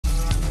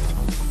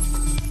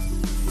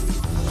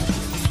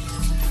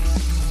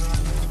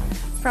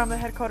From the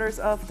headquarters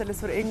of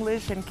Telesur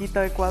English in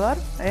Quito, Ecuador,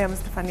 I am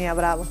Estefania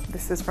Bravo.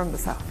 This is From the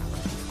South.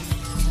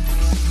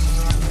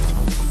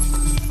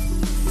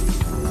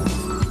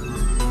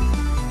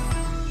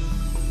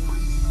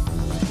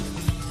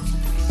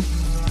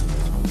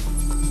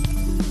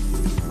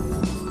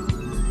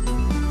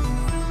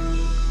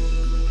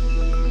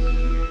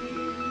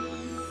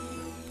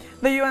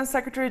 The UN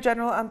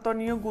Secretary-General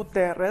Antonio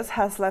Guterres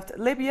has left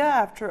Libya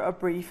after a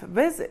brief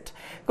visit.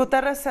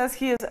 Guterres says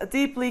he is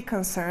deeply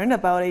concerned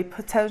about a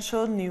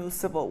potential new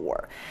civil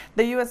war.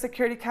 The UN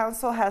Security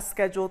Council has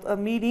scheduled a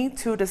meeting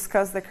to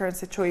discuss the current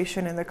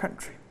situation in the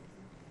country.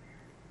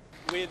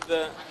 With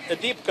a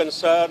deep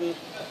concern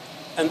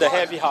and a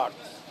heavy heart,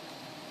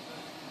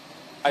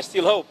 I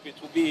still hope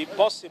it will be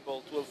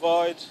possible to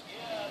avoid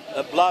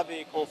a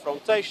bloody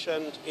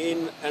confrontation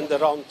in and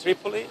around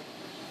Tripoli,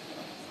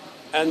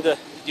 and the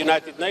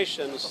United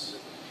Nations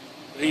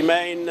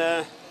remain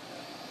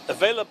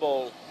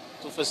available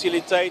to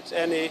facilitate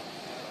any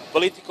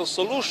political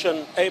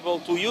solution able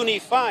to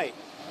unify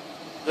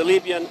the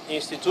Libyan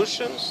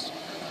institutions.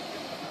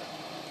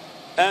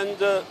 And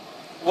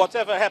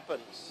whatever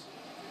happens,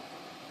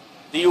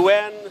 the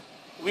UN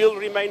will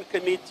remain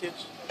committed,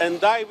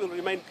 and I will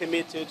remain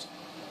committed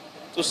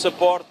to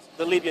support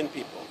the Libyan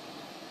people.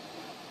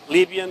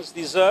 Libyans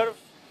deserve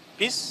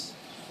peace,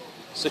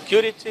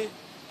 security,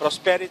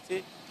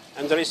 prosperity,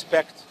 and the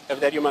respect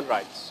of their human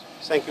rights.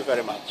 Thank you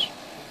very much.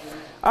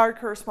 Our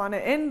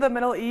correspondent in the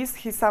Middle East,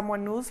 Hisam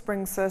Wanous,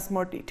 brings us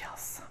more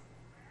details.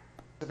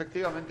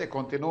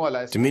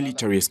 The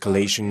military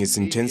escalation is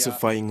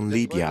intensifying in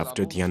Libya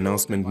after the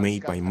announcement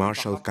made by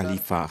Marshal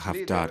Khalifa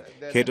Haftar,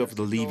 head of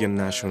the Libyan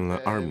National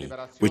Army,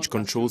 which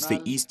controls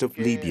the east of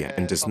Libya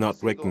and does not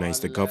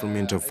recognize the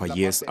government of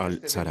Fayez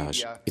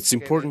al-Sarraj. It's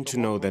important to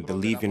know that the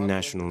Libyan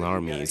National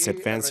Army is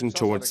advancing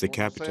towards the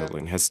capital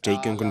and has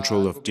taken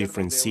control of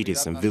different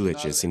cities and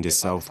villages in the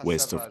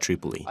southwest of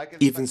Tripoli.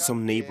 Even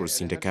some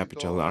neighbors in the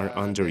capital are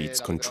under its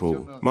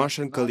control.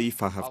 Marshal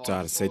Khalifa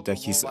Haftar said that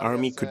his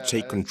army could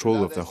take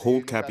control of the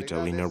whole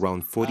capital in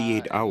around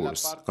 48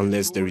 hours,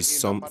 unless there is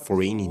some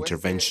foreign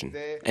intervention.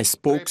 A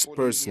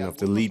spokesperson of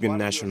the Libyan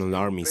National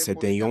Army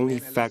said the only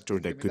factor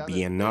that could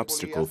be an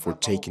obstacle for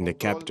taking the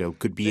capital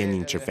could be an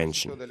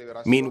intervention.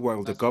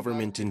 Meanwhile, the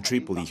government in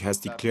Tripoli has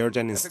declared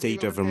a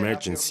state of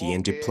emergency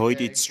and deployed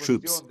its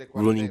troops,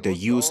 ruling the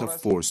use of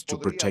force to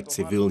protect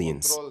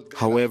civilians.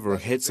 However,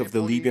 heads of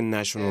the Libyan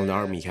National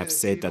Army have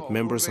said that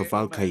members of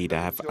Al-Qaeda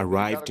have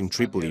arrived in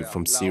Tripoli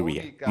from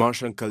Syria.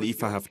 Marshal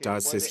Khalifa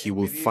Haftar says he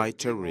will fight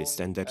terrorists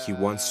and that he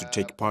wants to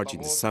take part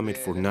in the Summit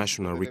for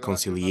National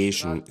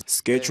Reconciliation,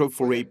 scheduled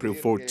for April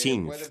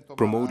 14th,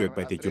 promoted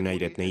by the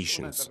United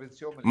Nations.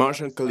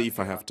 Marshal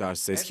Khalifa Haftar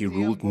says he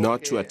ruled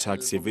not to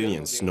attack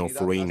civilians nor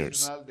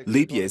foreigners.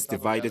 Libya is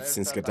divided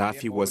since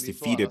Gaddafi was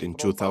defeated in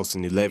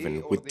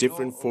 2011, with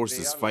different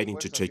forces fighting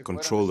to take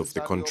control of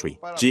the country.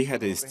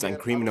 Jihadists and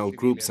criminal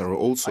groups are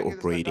also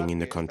operating in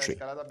the country.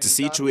 The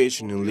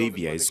situation in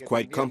Libya is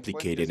quite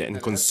complicated,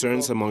 and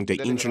concerns among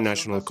the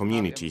international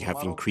community have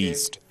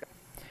increased.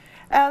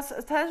 As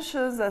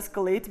tensions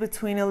escalate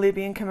between a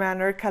Libyan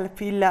commander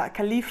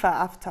Khalifa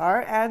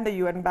Haftar and the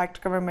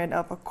UN-backed government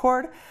of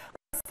Accord,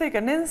 let's take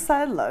an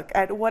inside look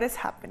at what is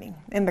happening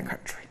in the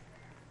country.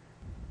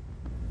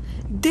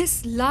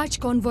 This large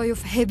convoy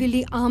of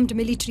heavily armed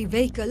military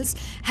vehicles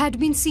had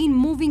been seen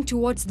moving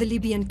towards the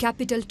Libyan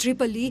capital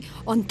Tripoli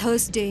on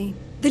Thursday.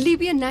 The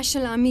Libyan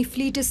National Army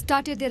fleet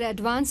started their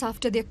advance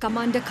after their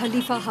commander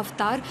Khalifa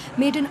Haftar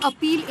made an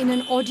appeal in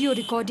an audio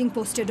recording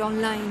posted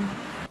online.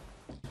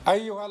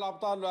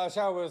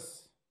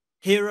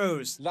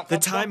 Heroes, the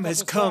time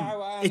has come.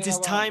 It is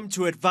time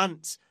to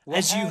advance,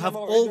 as you have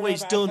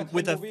always done,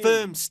 with a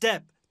firm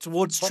step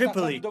towards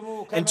Tripoli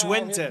and to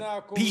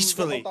enter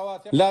peacefully.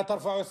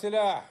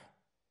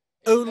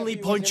 Only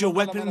point your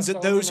weapons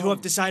at those who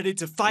have decided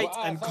to fight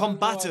and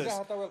combat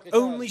us.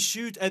 Only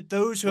shoot at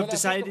those who have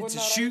decided to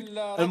shoot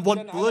and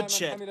want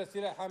bloodshed.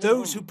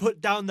 Those who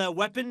put down their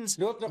weapons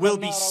will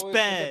be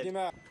spared.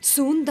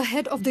 Soon, the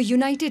head of the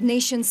United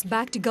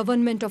Nations-backed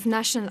Government of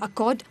National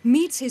Accord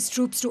meets his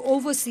troops to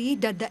oversee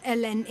that the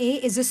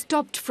LNA is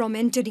stopped from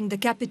entering the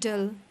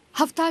capital.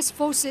 Haftar's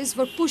forces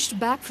were pushed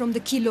back from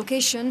the key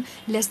location,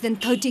 less than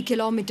 30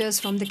 kilometers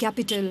from the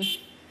capital.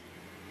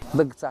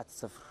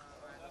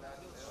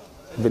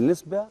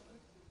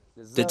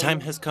 The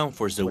time has come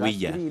for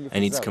Zawiya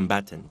and its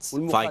combatants,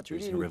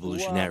 fighters and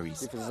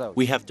revolutionaries.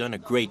 We have done a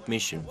great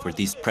mission for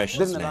this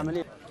precious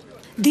land.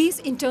 These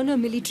internal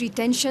military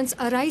tensions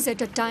arise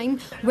at a time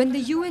when the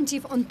UN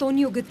chief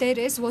Antonio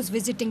Guterres was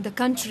visiting the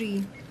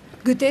country.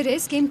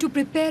 Guterres came to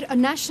prepare a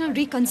national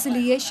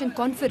reconciliation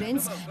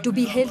conference to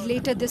be held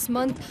later this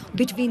month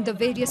between the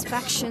various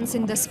factions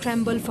in the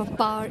scramble for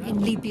power in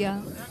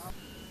Libya.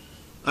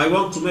 I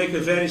want to make a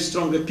very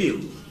strong appeal.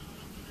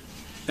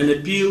 An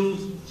appeal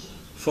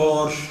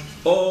for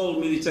all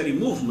military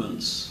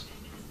movements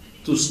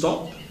to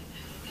stop,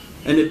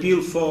 an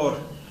appeal for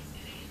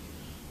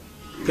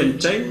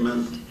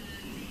containment,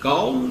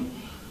 calm,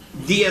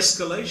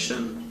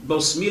 de-escalation,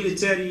 both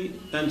military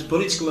and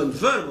political and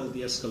verbal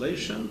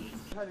de-escalation.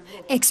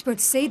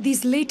 Experts say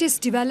this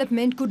latest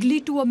development could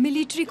lead to a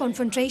military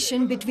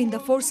confrontation between the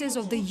forces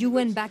of the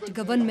UN-backed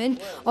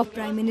government of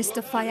Prime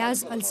Minister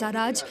Fayez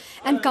al-Sarraj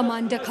and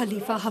Commander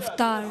Khalifa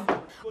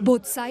Haftar.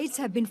 Both sides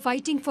have been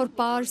fighting for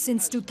power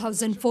since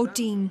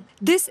 2014.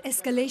 This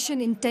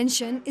escalation in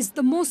tension is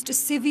the most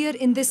severe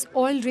in this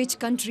oil-rich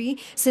country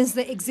since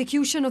the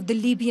execution of the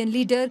Libyan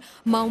leader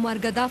Muammar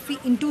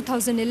Gaddafi in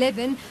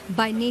 2011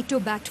 by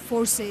NATO-backed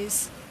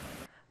forces.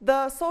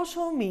 The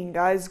social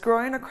minga is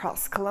growing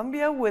across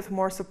Colombia, with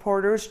more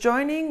supporters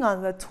joining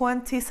on the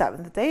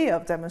 27th day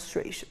of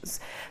demonstrations.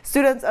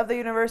 Students of the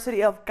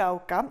University of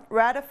Cauca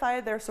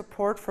ratified their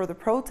support for the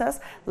protest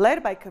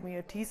led by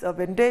communities of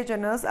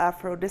indigenous,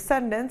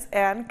 Afro-descendants,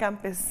 and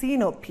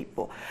campesino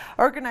people.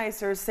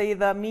 Organizers say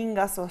the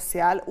minga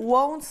social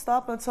won't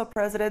stop until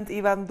President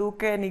Iván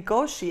Duque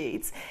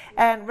negotiates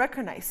and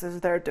recognizes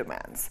their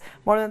demands.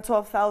 More than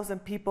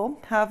 12,000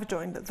 people have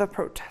joined the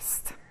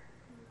protest.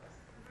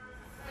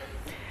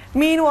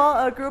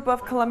 Meanwhile, a group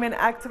of Colombian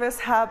activists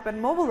have been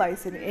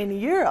mobilizing in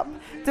Europe,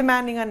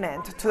 demanding an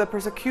end to the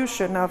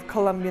persecution of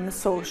Colombian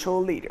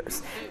social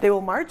leaders. They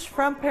will march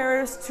from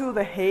Paris to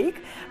The Hague,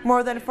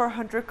 more than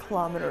 400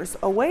 kilometers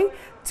away,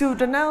 to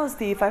denounce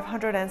the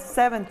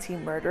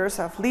 517 murders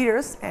of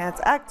leaders and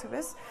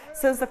activists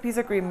since the peace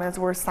agreements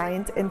were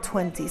signed in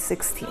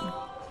 2016.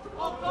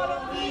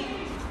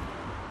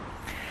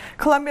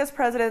 Colombia's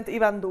President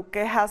Iván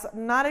Duque has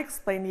not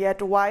explained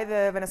yet why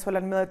the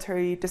Venezuelan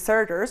military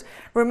deserters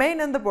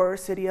remain in the border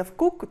city of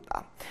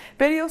Cúcuta.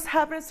 Videos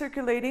have been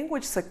circulating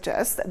which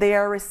suggest they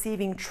are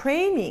receiving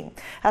training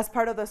as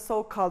part of the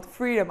so-called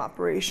freedom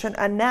operation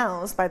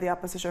announced by the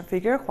opposition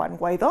figure Juan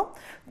Guaidó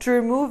to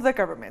remove the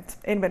government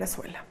in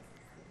Venezuela.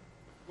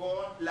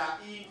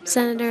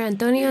 Senator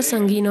Antonio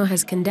Sanguino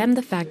has condemned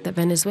the fact that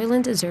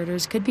Venezuelan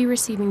deserters could be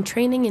receiving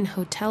training in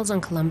hotels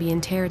on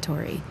Colombian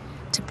territory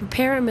to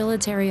prepare a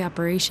military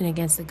operation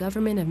against the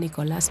government of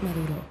Nicolás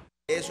Maduro.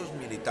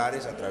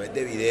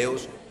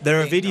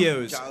 There are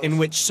videos in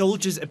which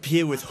soldiers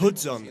appear with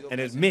hoods on and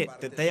admit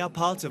that they are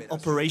part of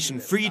Operation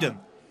Freedom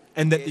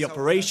and that the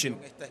operation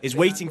is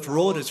waiting for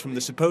orders from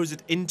the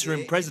supposed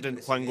interim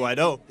president Juan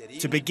Guaidó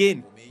to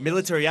begin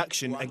military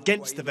action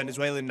against the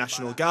Venezuelan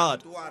National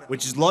Guard,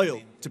 which is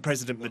loyal to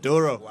President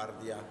Maduro.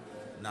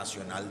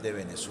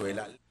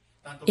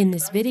 In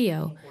this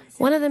video,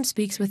 one of them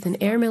speaks with an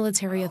air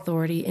military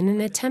authority in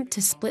an attempt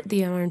to split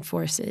the armed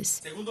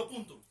forces.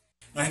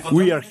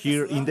 We are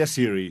here in the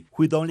city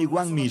with only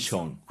one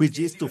mission, which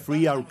is to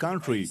free our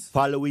country,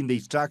 following the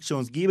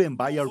instructions given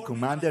by our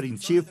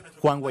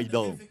Commander-in-Chief, Juan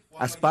Guaidó,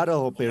 as part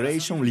of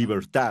Operation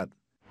Libertad.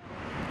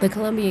 The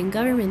Colombian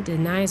government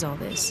denies all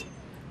this,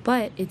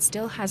 but it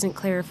still hasn't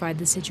clarified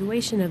the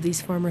situation of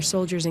these former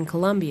soldiers in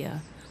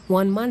Colombia,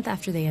 1 month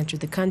after they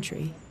entered the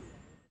country.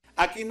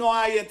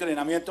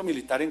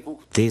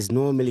 There's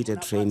no military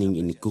training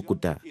in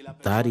Cúcuta.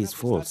 That is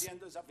false.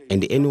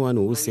 And anyone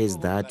who says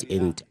that,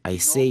 and I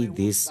say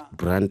this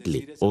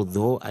bluntly,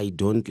 although I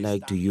don't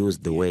like to use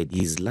the word,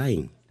 is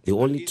lying. The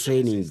only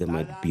training they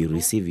might be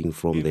receiving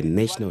from the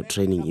National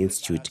Training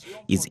Institute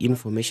is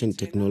information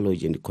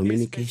technology and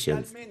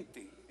communications.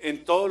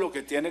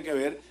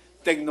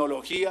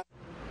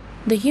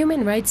 The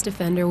human rights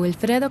defender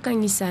Wilfredo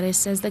Cañizares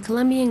says the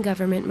Colombian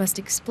government must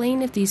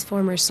explain if these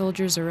former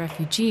soldiers are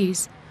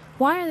refugees,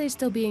 why are they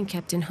still being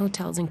kept in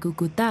hotels in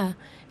Cúcuta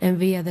and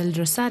Villa del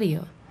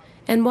Rosario,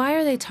 and why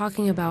are they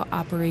talking about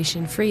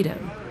Operation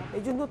Freedom?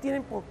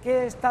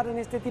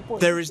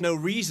 There is no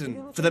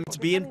reason for them to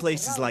be in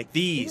places like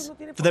these,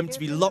 for them to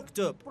be locked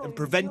up and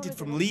prevented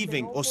from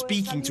leaving or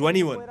speaking to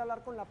anyone.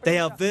 They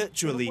are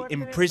virtually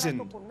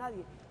imprisoned.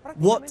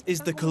 What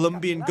is the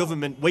Colombian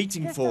government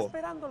waiting for?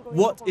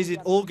 What is it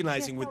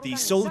organizing with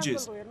these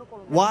soldiers?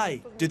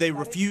 Why do they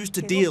refuse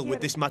to deal with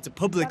this matter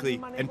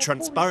publicly and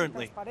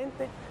transparently?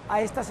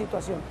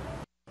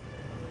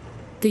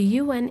 The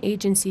UN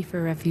Agency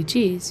for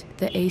Refugees,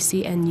 the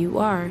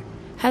ACNUR,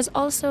 has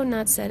also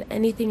not said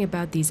anything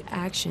about these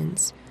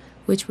actions,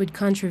 which would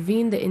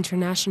contravene the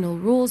international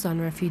rules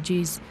on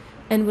refugees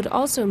and would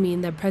also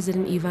mean that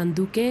President Iván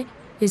Duque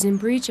is in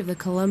breach of the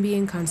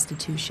Colombian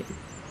Constitution.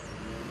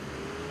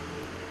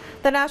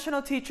 The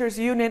National Teachers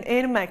Union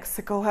in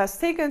Mexico has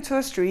taken to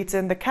the streets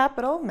in the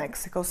capital,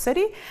 Mexico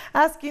City,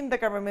 asking the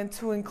government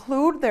to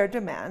include their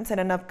demands in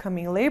an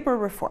upcoming labor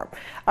reform.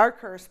 Our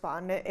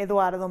correspondent,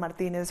 Eduardo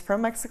Martinez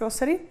from Mexico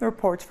City,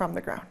 reports from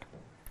the ground.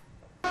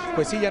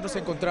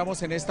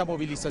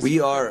 We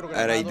are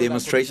at a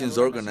demonstrations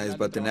organized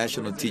by the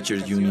National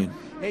Teachers Union.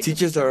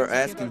 Teachers are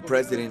asking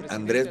President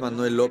Andrés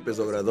Manuel López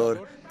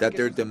Obrador that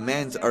their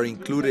demands are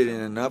included in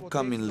an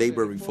upcoming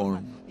labor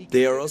reform.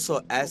 They are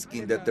also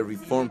asking that the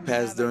reform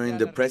passed during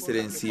the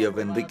presidency of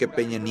Enrique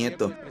Peña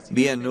Nieto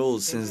be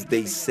annulled, since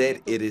they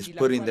said it is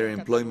putting their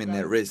employment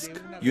at risk.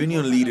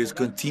 Union leaders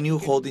continue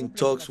holding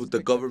talks with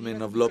the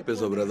government of López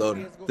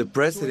Obrador. The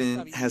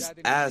president has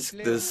asked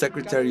the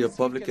Secretary of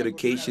Public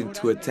Education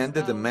to attend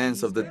the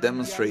demands of the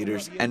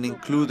demonstrators and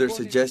include their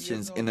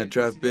suggestions in a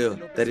draft bill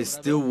that is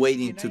still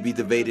waiting to be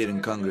debated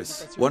in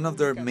Congress. One of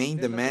their main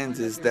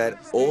demands is that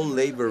all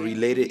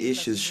labor-related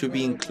issues should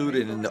be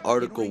included in the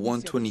Article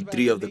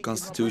 123 of the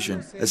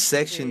Constitution, a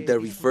section that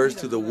refers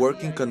to the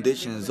working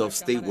conditions of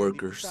state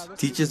workers.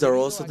 Teachers are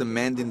also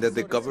demanding that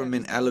the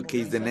government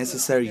allocates the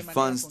necessary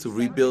funds to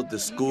rebuild the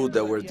schools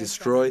that were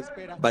destroyed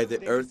by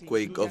the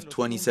earthquake of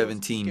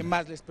 2017.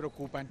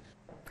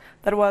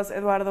 That was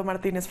Eduardo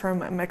Martinez from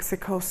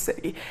Mexico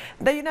City.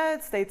 The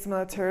United States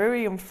military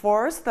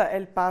reinforced the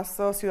El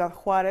Paso-Ciudad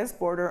Juarez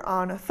border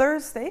on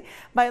Thursday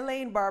by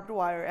laying barbed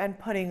wire and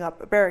putting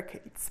up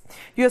barricades.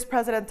 U.S.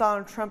 President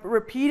Donald Trump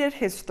repeated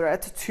his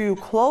threat to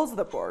close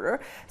the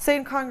border,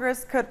 saying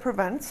Congress could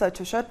prevent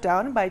such a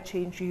shutdown by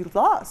changing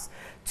laws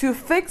to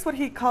fix what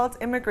he called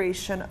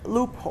immigration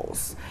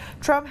loopholes.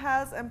 Trump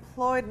has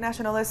employed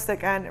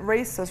nationalistic and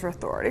racist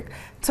rhetoric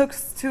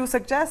to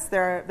suggest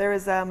there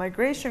is a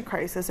migration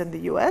crisis in the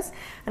U.S.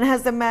 and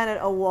has demanded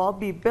a wall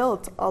be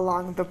built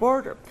along the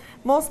border.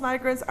 Most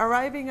migrants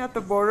arriving at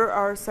the border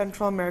are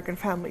Central American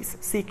families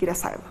seeking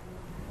asylum.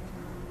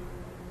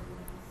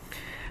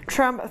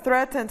 Trump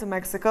threatened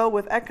Mexico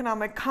with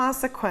economic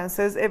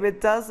consequences if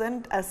it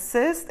doesn't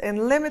assist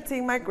in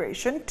limiting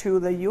migration to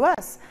the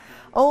U.S.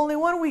 Only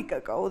 1 week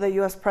ago, the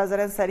U.S.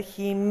 president said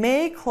he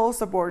may close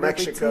the border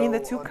between the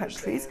two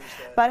countries,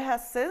 but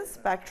has since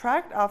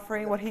backtracked,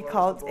 offering what he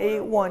called a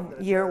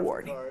one-year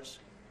warning.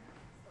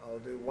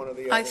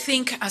 I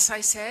think, as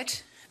I said,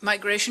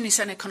 migration is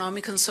an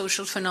economic and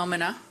social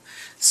phenomena.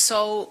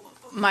 So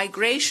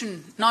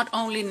migration, not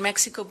only in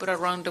Mexico but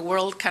around the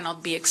world,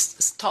 cannot be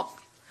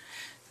stopped.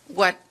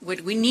 What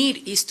we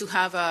need is to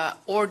have an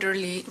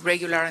orderly,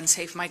 regular and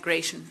safe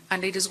migration,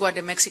 and it is what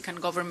the Mexican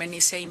government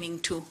is aiming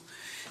to.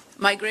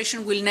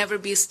 Migration will never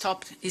be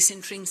stopped, it's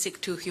intrinsic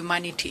to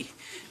humanity.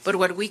 But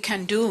what we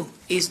can do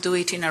is do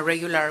it in a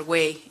regular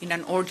way, in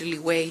an orderly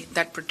way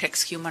that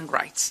protects human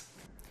rights.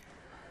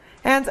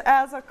 And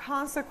as a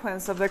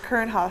consequence of the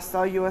current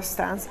hostile U.S.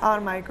 stance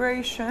on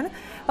migration,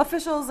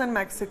 officials in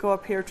Mexico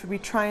appear to be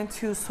trying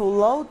to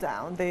slow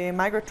down the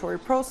migratory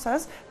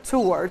process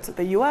towards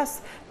the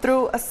U.S.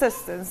 through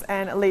assistance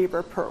and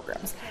labor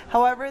programs.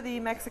 However, the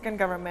Mexican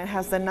government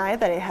has denied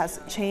that it has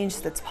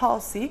changed its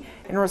policy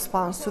in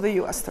response to the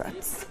U.S.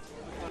 threats.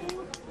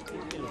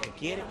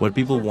 What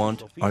people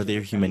want are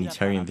their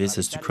humanitarian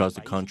visas to cross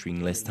the country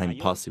in less time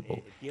possible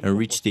and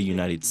reach the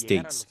United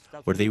States,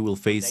 where they will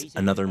face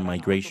another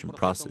migration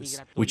process,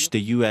 which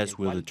the U.S.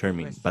 will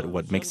determine. But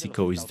what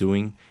Mexico is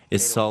doing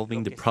is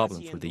solving the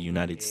problem for the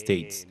United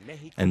States,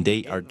 and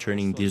they are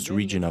turning this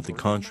region of the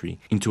country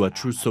into a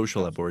true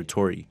social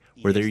laboratory,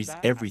 where there is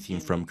everything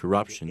from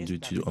corruption due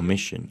to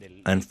omission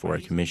and for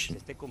a commission.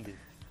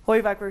 We'll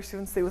be back very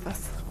soon. Stay with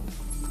us.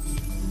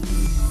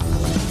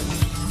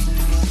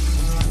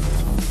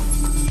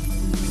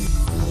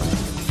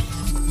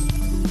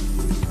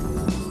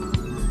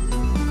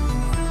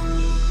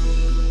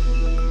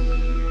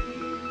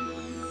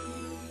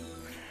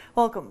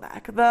 Welcome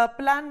back. The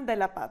Plan de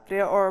la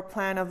Patria, or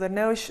Plan of the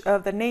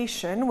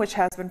Nation, which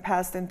has been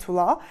passed into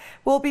law,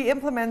 will be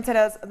implemented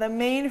as the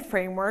main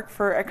framework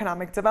for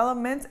economic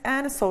development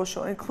and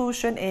social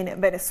inclusion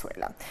in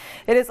Venezuela.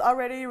 It is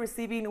already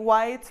receiving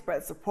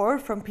widespread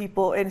support from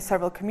people in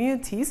several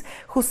communities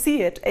who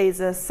see it as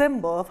a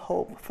symbol of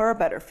hope for a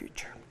better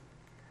future.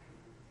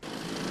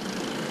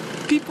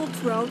 People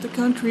throughout the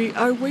country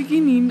are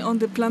weighing in on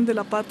the Plan de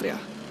la Patria,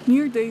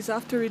 mere days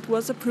after it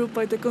was approved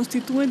by the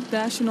Constituent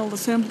National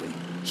Assembly.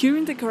 Here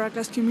in the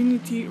Caracas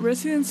community,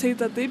 residents say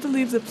that they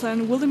believe the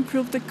plan will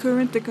improve the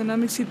current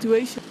economic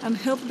situation and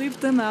help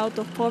lift them out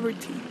of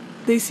poverty.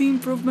 They see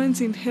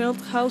improvements in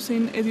health,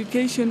 housing,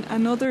 education,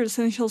 and other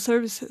essential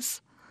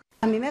services.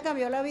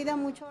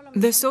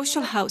 The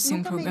social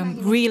housing program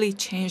really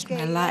changed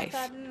my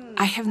life.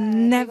 I have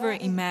never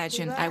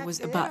imagined I was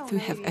about to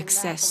have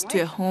access to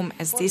a home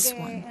as this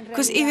one.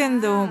 Because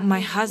even though my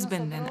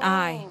husband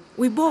and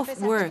we both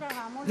work,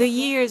 the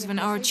years when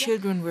our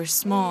children were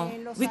small,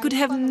 we could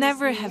have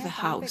never have a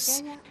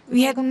house.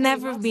 We had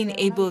never been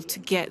able to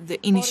get the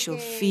initial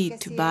fee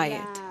to buy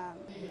it.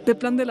 The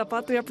Plan de la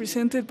Patria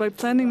presented by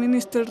Planning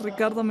Minister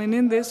Ricardo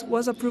Menéndez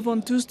was approved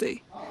on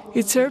Tuesday.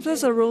 It serves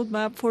as a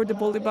roadmap for the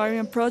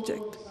Bolivarian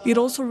project. It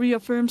also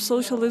reaffirms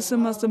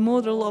socialism as the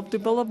model of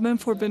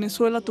development for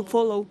Venezuela to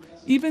follow,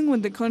 even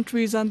when the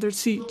country is under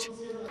siege.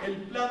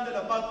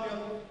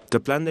 The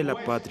Plan de la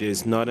Patria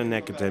is not an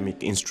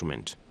academic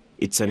instrument.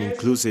 It's an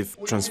inclusive,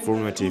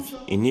 transformative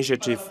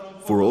initiative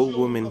for all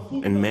women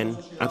and men,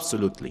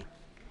 absolutely.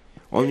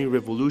 Only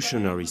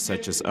revolutionaries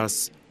such as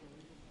us,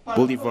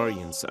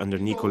 Bolivarians under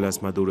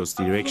Nicolás Maduro's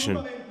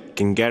direction,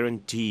 can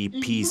guarantee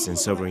peace and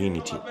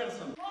sovereignty.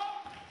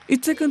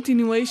 It's a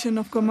continuation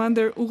of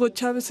Commander Hugo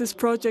Chávez's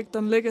project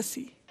on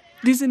legacy.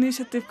 This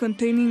initiative,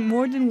 containing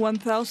more than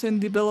 1,000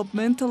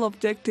 developmental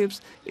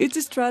objectives, is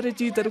a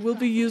strategy that will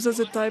be used as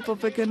a type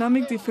of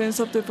economic defense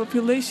of the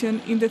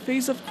population in the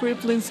face of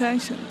crippling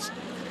sanctions.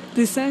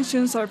 These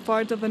sanctions are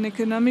part of an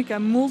economic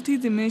and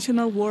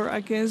multi-dimensional war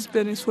against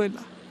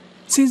Venezuela.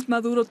 Since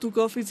Maduro took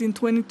office in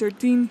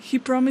 2013, he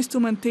promised to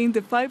maintain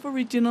the 5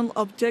 original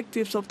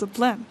objectives of the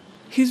plan.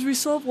 His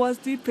resolve was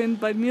deepened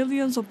by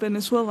millions of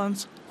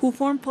Venezuelans who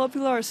form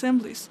popular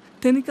assemblies,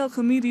 technical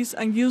committees,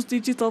 and use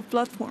digital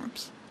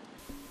platforms.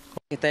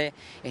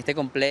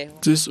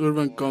 This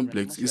urban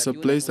complex is a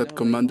place that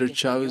Commander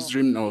Chávez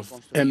dreamed of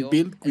and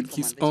built with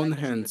his own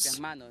hands.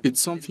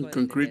 It's something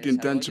concrete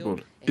and tangible.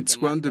 It's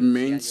one of the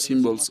main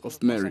symbols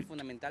of merit,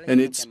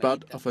 and it's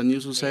part of a new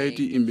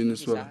society in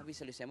Venezuela.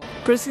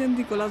 President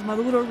Nicolás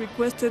Maduro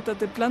requested that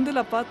the Plan de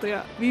la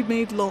Patria be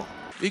made law.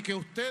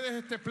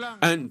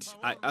 And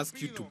I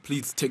ask you to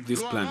please take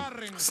this plan,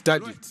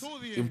 study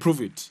it, improve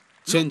it,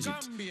 change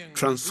it,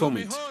 transform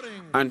it,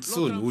 and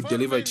soon we'll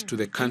deliver it to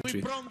the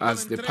country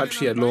as the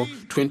Patria Law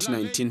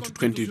 2019 to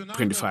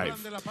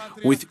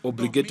 2025, with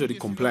obligatory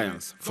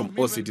compliance from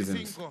all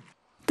citizens.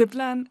 The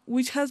plan,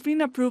 which has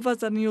been approved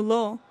as a new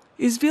law,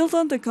 is built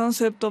on the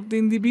concept of the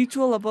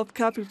individual above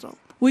capital,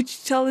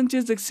 which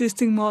challenges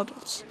existing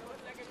models.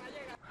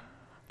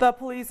 The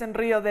police in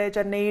Rio de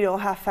Janeiro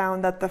have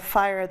found that the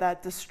fire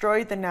that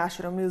destroyed the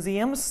National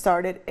Museum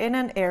started in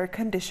an air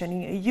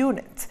conditioning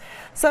unit.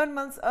 7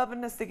 months of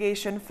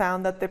investigation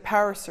found that the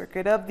power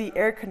circuit of the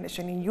air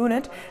conditioning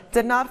unit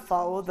did not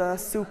follow the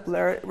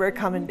SUPLER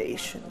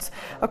recommendations.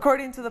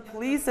 According to the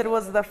police, it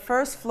was the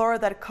first floor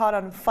that caught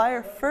on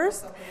fire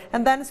first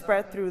and then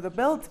spread through the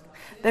building.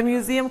 The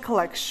museum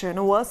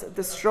collection was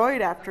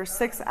destroyed after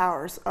 6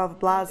 hours of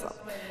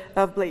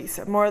blaze.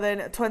 More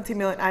than 20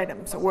 million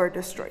items were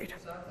destroyed.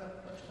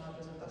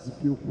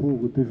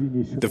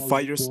 The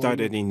fire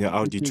started in the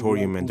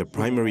auditorium, and the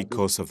primary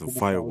cause of the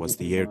fire was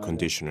the air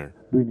conditioner.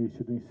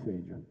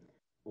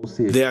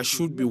 There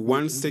should be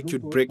one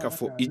circuit breaker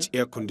for each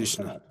air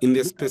conditioner. In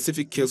the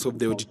specific case of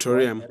the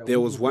auditorium, there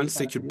was one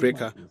circuit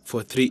breaker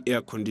for 3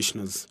 air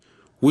conditioners,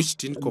 which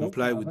didn't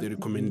comply with the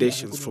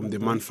recommendations from the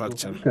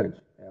manufacturer.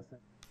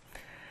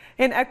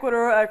 In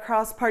Ecuador, a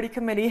cross-party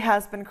committee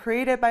has been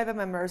created by the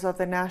members of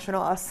the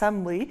National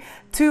Assembly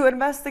to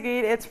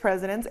investigate its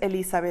president,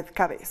 Elizabeth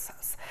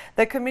Cabezas.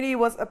 The committee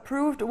was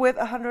approved with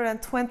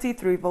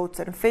 123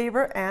 votes in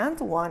favor and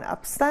 1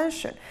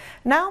 abstention.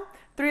 Now,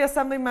 3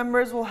 assembly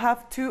members will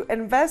have to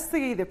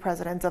investigate the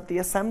president of the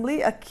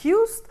assembly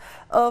accused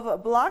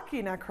of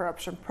blocking a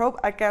corruption probe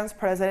against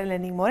President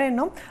Lenín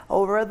Moreno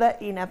over the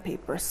INA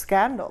paper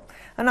scandal.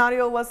 An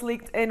audio was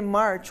leaked in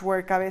March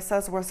where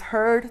Cabezas was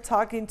heard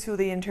talking to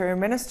the Interior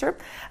Minister,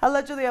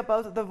 allegedly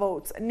about the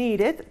votes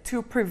needed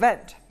to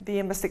prevent the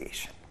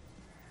investigation.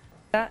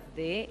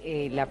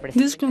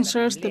 This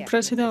concerns the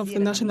President of the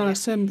National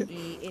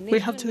Assembly. We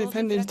have to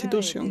defend the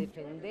institution.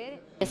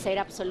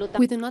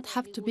 We do not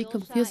have to be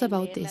confused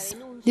about this.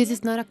 This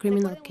is not a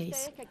criminal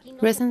case.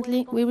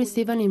 Recently, we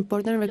received an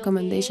important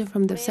recommendation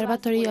from the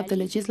Observatory of the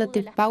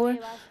Legislative Power,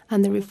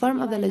 and the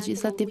reform of the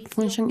legislative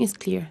function is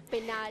clear.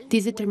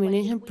 These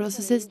determination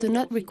processes do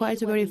not require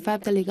to verify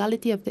the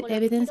legality of the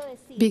evidence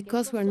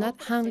because we are not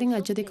handling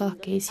a judicial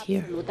case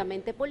here.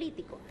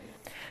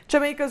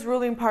 Jamaica's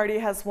ruling party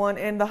has won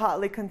in the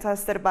hotly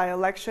contested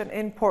by-election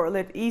in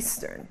Portland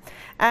Eastern.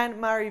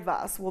 And Mary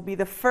Vaz will be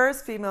the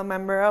first female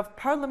member of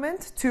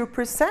parliament to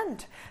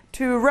represent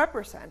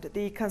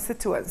the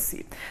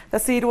constituency. The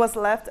seat was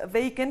left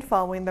vacant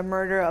following the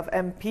murder of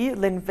MP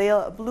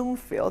Linvale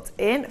Bloomfield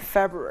in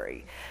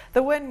February.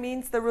 The win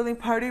means the ruling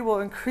party will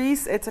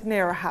increase its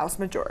narrow house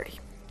majority.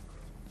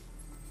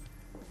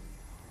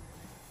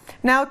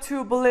 Now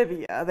to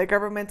Bolivia. The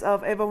government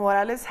of Evo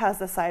Morales has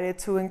decided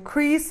to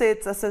increase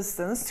its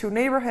assistance to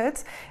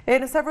neighborhoods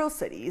in several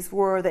cities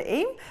with the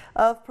aim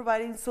of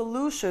providing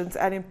solutions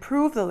and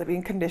improve the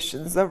living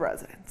conditions of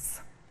residents.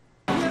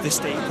 The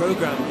state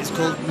program is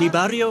called Mi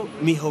Barrio,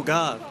 Mi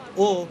Hogar,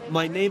 or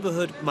My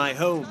Neighborhood, My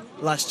Home.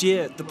 Last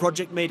year, the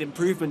project made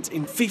improvements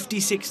in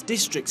 56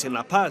 districts in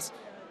La Paz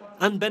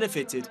and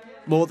benefited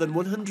more than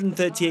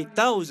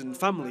 138,000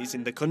 families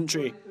in the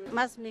country.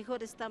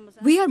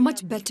 We are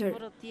much better.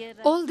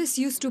 All this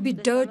used to be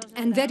dirt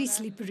and very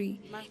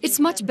slippery. It's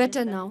much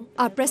better now.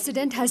 Our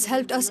president has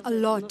helped us a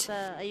lot.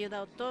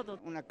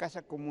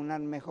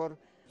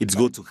 It's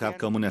good to have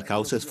communal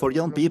houses for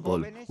young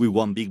people. We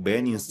want big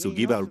venues to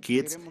give our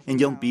kids and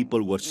young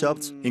people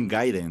workshops and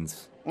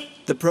guidance.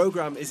 The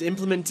program is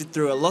implemented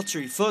through a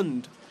lottery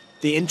fund.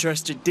 The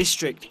interested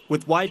district,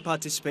 with wide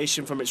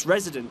participation from its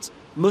residents,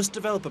 must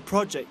develop a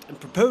project and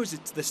propose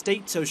it to the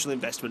State Social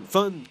Investment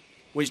Fund,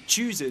 which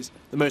chooses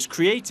the most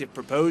creative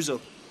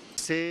proposal.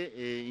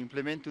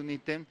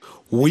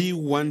 We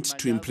want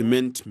to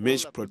implement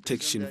mesh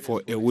protection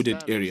for a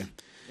wooded area.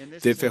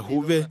 The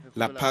Fejuve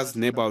La Paz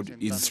neighborhood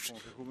is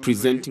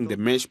presenting the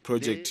mesh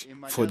project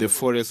for the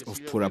forest of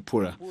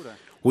Purapura.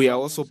 We are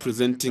also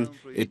presenting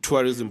a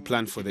tourism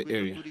plan for the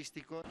area.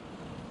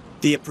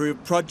 The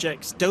approved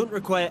projects don't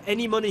require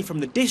any money from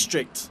the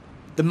district.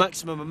 The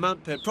maximum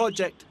amount per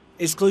project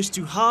is close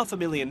to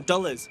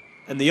 $500,000,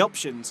 and the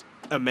options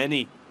are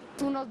many.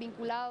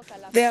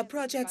 There are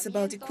projects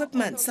about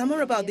equipment, some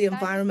are about the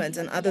environment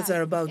and others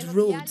are about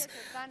roads.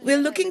 We're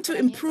looking to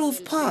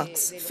improve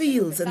parks,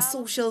 fields and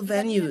social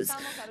venues,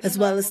 as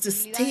well as to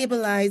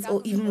stabilize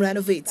or even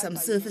renovate some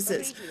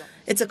surfaces.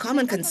 It's a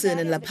common concern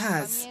in La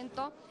Paz.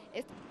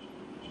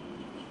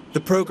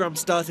 The program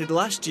started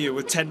last year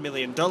with $10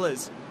 million.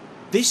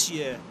 This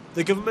year,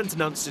 the government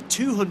announced a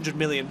 $200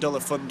 million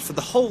fund for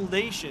the whole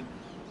nation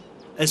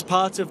as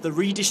part of the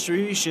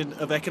Redistribution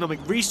of Economic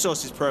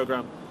Resources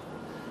program,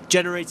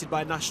 generated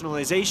by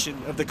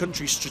nationalization of the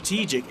country's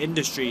strategic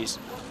industries.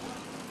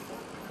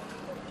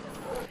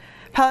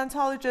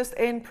 Paleontologists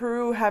in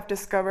Peru have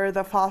discovered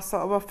the fossil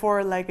of a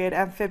four-legged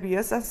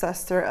amphibious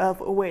ancestor of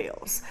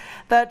whales.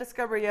 The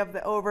discovery of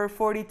the over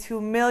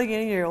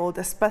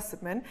 42-million-year-old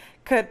specimen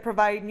could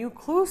provide new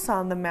clues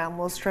on the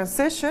mammal's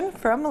transition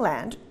from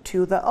land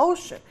to the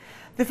ocean.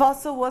 The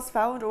fossil was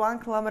found 1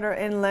 kilometer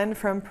inland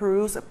from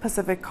Peru's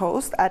Pacific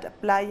coast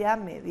at Playa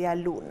Media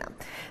Luna.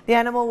 The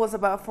animal was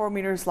about 4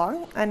 meters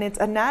long, and its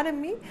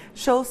anatomy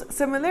shows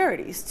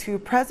similarities to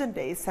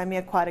present-day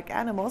semi-aquatic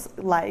animals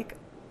like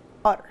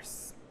otters.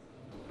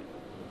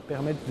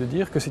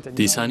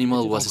 This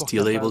animal was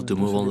still able to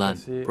move on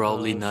land,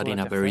 probably not in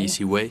a very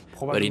easy way,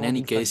 but in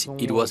any case,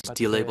 it was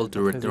still able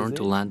to return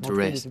to land to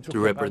rest, to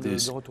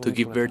reproduce, to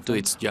give birth to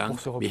its young,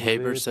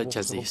 behaviors such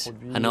as this,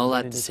 and all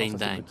at the same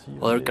time.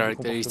 Other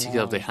characteristics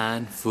of the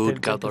hand,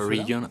 foot, caudal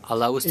region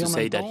allow us to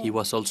say that he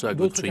was also a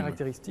good swimmer.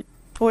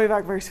 We'll be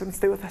back very soon.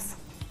 Stay with us.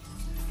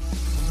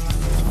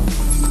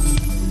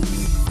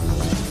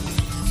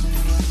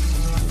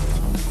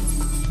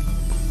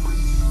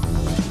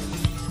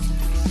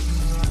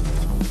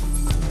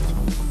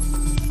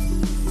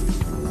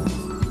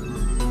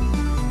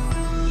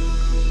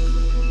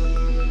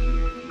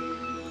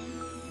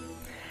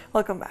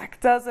 Welcome back.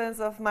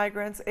 Dozens of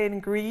migrants in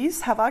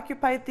Greece have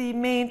occupied the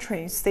main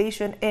train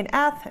station in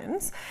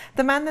Athens,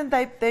 demanding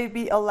that they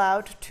be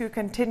allowed to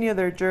continue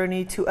their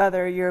journey to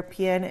other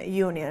European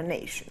Union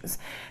nations.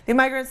 The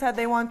migrants said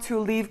they want to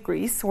leave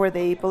Greece, where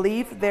they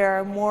believe there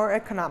are more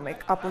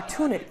economic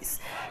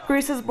opportunities.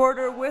 Greece's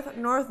border with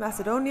North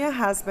Macedonia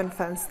has been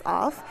fenced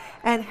off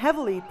and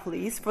heavily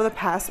policed for the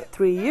past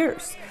 3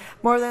 years.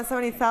 More than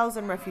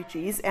 70,000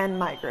 refugees and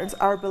migrants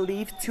are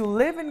believed to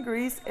live in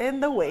Greece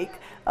in the wake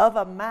of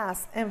a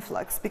mass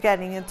influx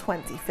beginning in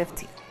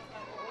 2015.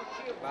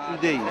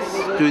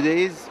 2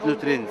 days, no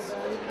trains.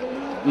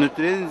 No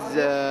trains,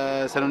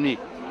 Salonique.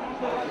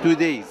 2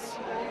 days.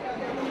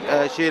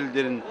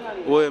 Children,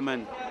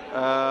 women,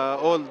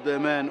 old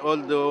men,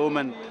 old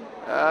women,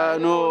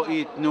 no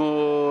eat,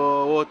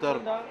 no water.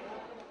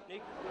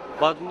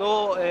 But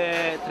no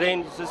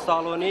train to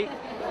Salonique,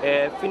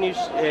 finish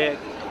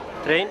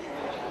train.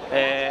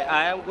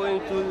 I am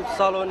going to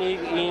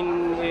Salonique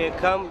in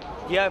Camp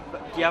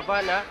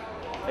Diavana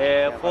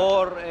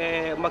for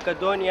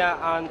Macedonia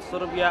and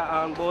Serbia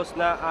and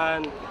Bosnia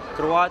and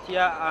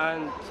Croatia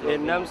and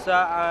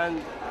Namsa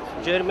and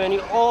Germany,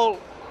 all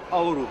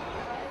Europe.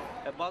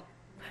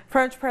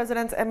 French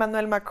President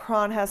Emmanuel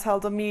Macron has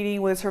held a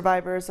meeting with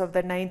survivors of the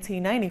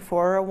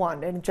 1994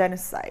 Rwandan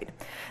genocide.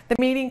 The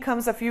meeting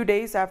comes a few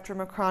days after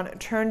Macron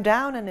turned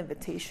down an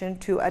invitation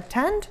to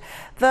attend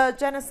the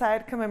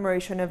genocide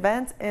commemoration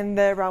event in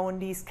the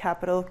Rwandese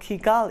capital,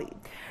 Kigali.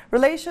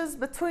 Relations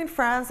between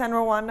France and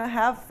Rwanda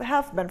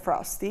have been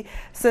frosty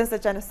since the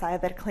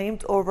genocide that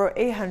claimed over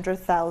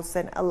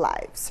 800,000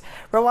 lives.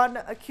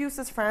 Rwanda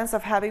accuses France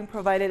of having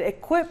provided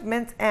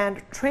equipment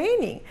and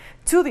training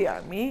to the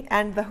army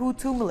and the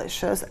Hutu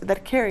militias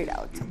that carried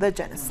out the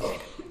genocide.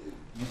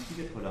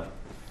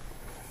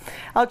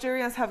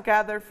 Algerians have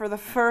gathered for the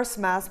first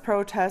mass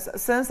protest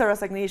since the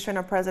resignation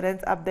of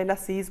President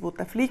Abdelaziz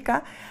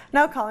Bouteflika,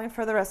 now calling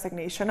for the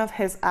resignation of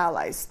his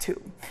allies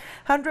too.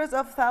 Hundreds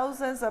of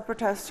thousands of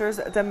protesters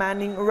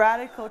demanding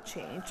radical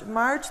change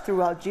marched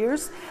through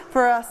Algiers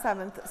for a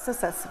 7th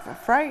successive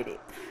Friday.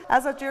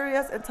 As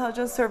Algeria's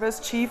intelligence service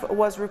chief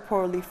was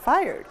reportedly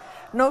fired,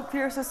 no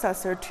clear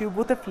successor to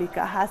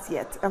Bouteflika has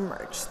yet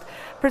emerged.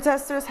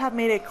 Protesters have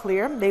made it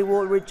clear they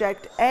will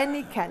reject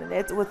any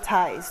candidate with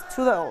ties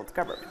to the old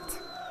government.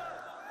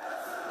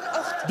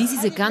 This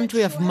is a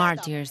country of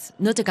martyrs,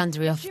 not a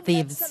country of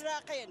thieves.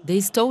 They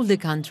stole the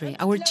country.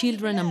 Our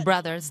children and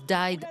brothers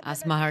died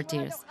as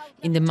martyrs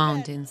in the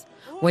mountains,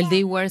 while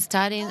they were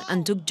studying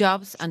and took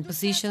jobs and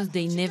positions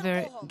they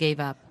never gave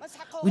up.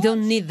 We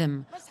don't need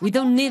them. We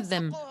don't need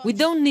them. We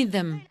don't need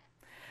them.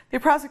 The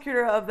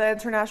prosecutor of the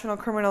International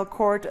Criminal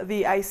Court,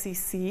 the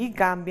ICC,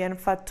 Gambian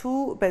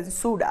Fatou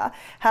Bensouda,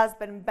 has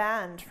been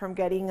banned from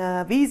getting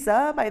a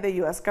visa by the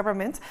U.S.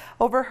 government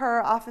over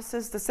her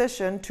office's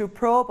decision to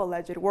probe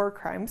alleged war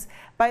crimes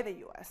by the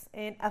U.S.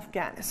 in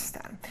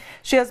Afghanistan.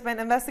 She has been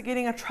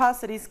investigating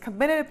atrocities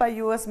committed by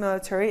U.S.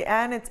 military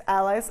and its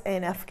allies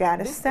in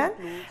Afghanistan,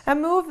 a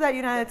move that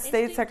United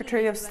States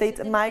Secretary of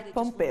State Mike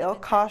Pompeo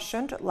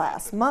cautioned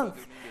last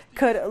month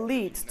could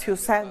lead to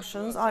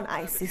sanctions on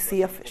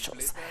ICC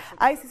officials.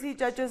 ICC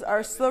judges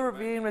are still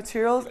reviewing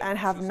materials and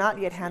have not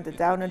yet handed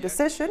down a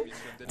decision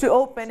to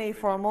open a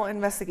formal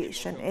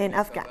investigation in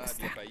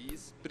Afghanistan.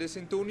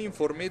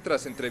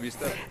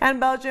 And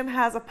Belgium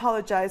has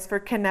apologized for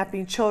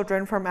kidnapping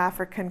children from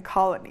African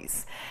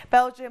colonies.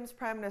 Belgium's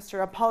Prime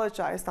Minister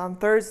apologized on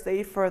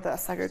Thursday for the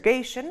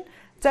segregation,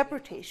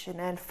 deportation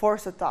and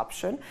forced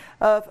adoption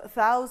of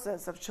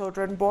thousands of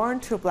children born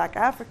to black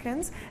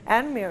Africans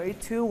and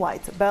married to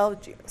white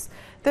Belgians.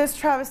 This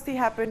travesty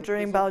happened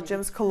during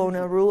Belgium's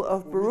colonial rule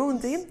of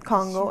Burundi,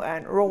 Congo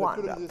and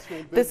Rwanda.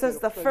 This is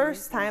the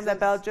first time that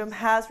Belgium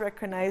has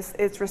recognized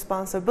its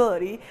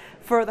responsibility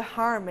for the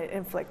harm it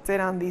inflicted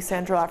on the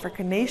Central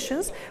African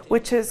nations,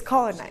 which is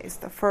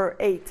colonized for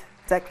 8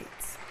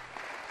 decades.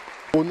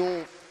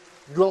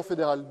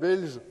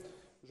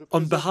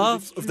 On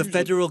behalf of the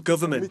federal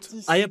government,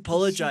 I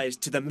apologize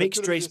to the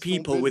mixed-race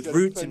people with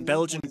roots in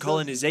Belgian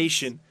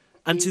colonization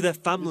and to their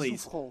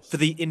families for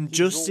the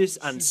injustice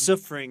and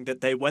suffering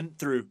that they went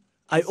through.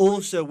 I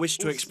also wish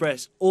to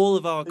express all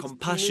of our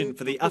compassion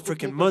for the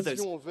African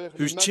mothers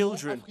whose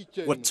children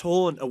were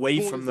torn away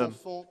from them.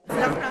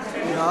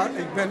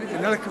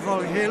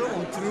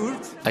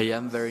 I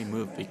am very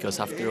moved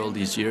because after all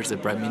these years, the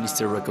Prime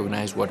Minister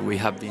recognized what we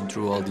have been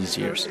through all these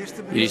years.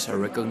 It is a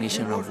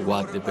recognition of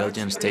what the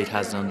Belgian state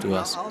has done to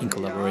us in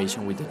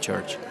collaboration with the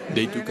Church.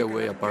 They took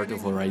away a part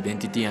of our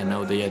identity and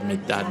now they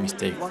admit that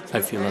mistake.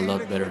 I feel a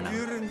lot better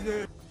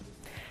now.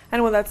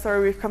 And with that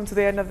story, we've come to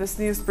the end of this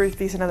news brief.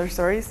 These and other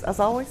stories, as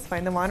always,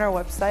 find them on our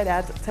website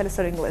at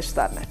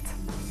telestorenglish.net.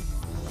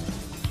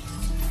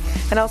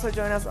 And also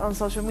join us on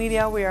social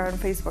media. We are on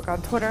Facebook,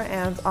 on Twitter,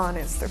 and on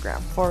Instagram.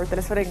 For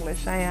Telesur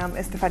English, I am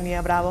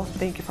Estefania Bravo.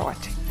 Thank you for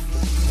watching.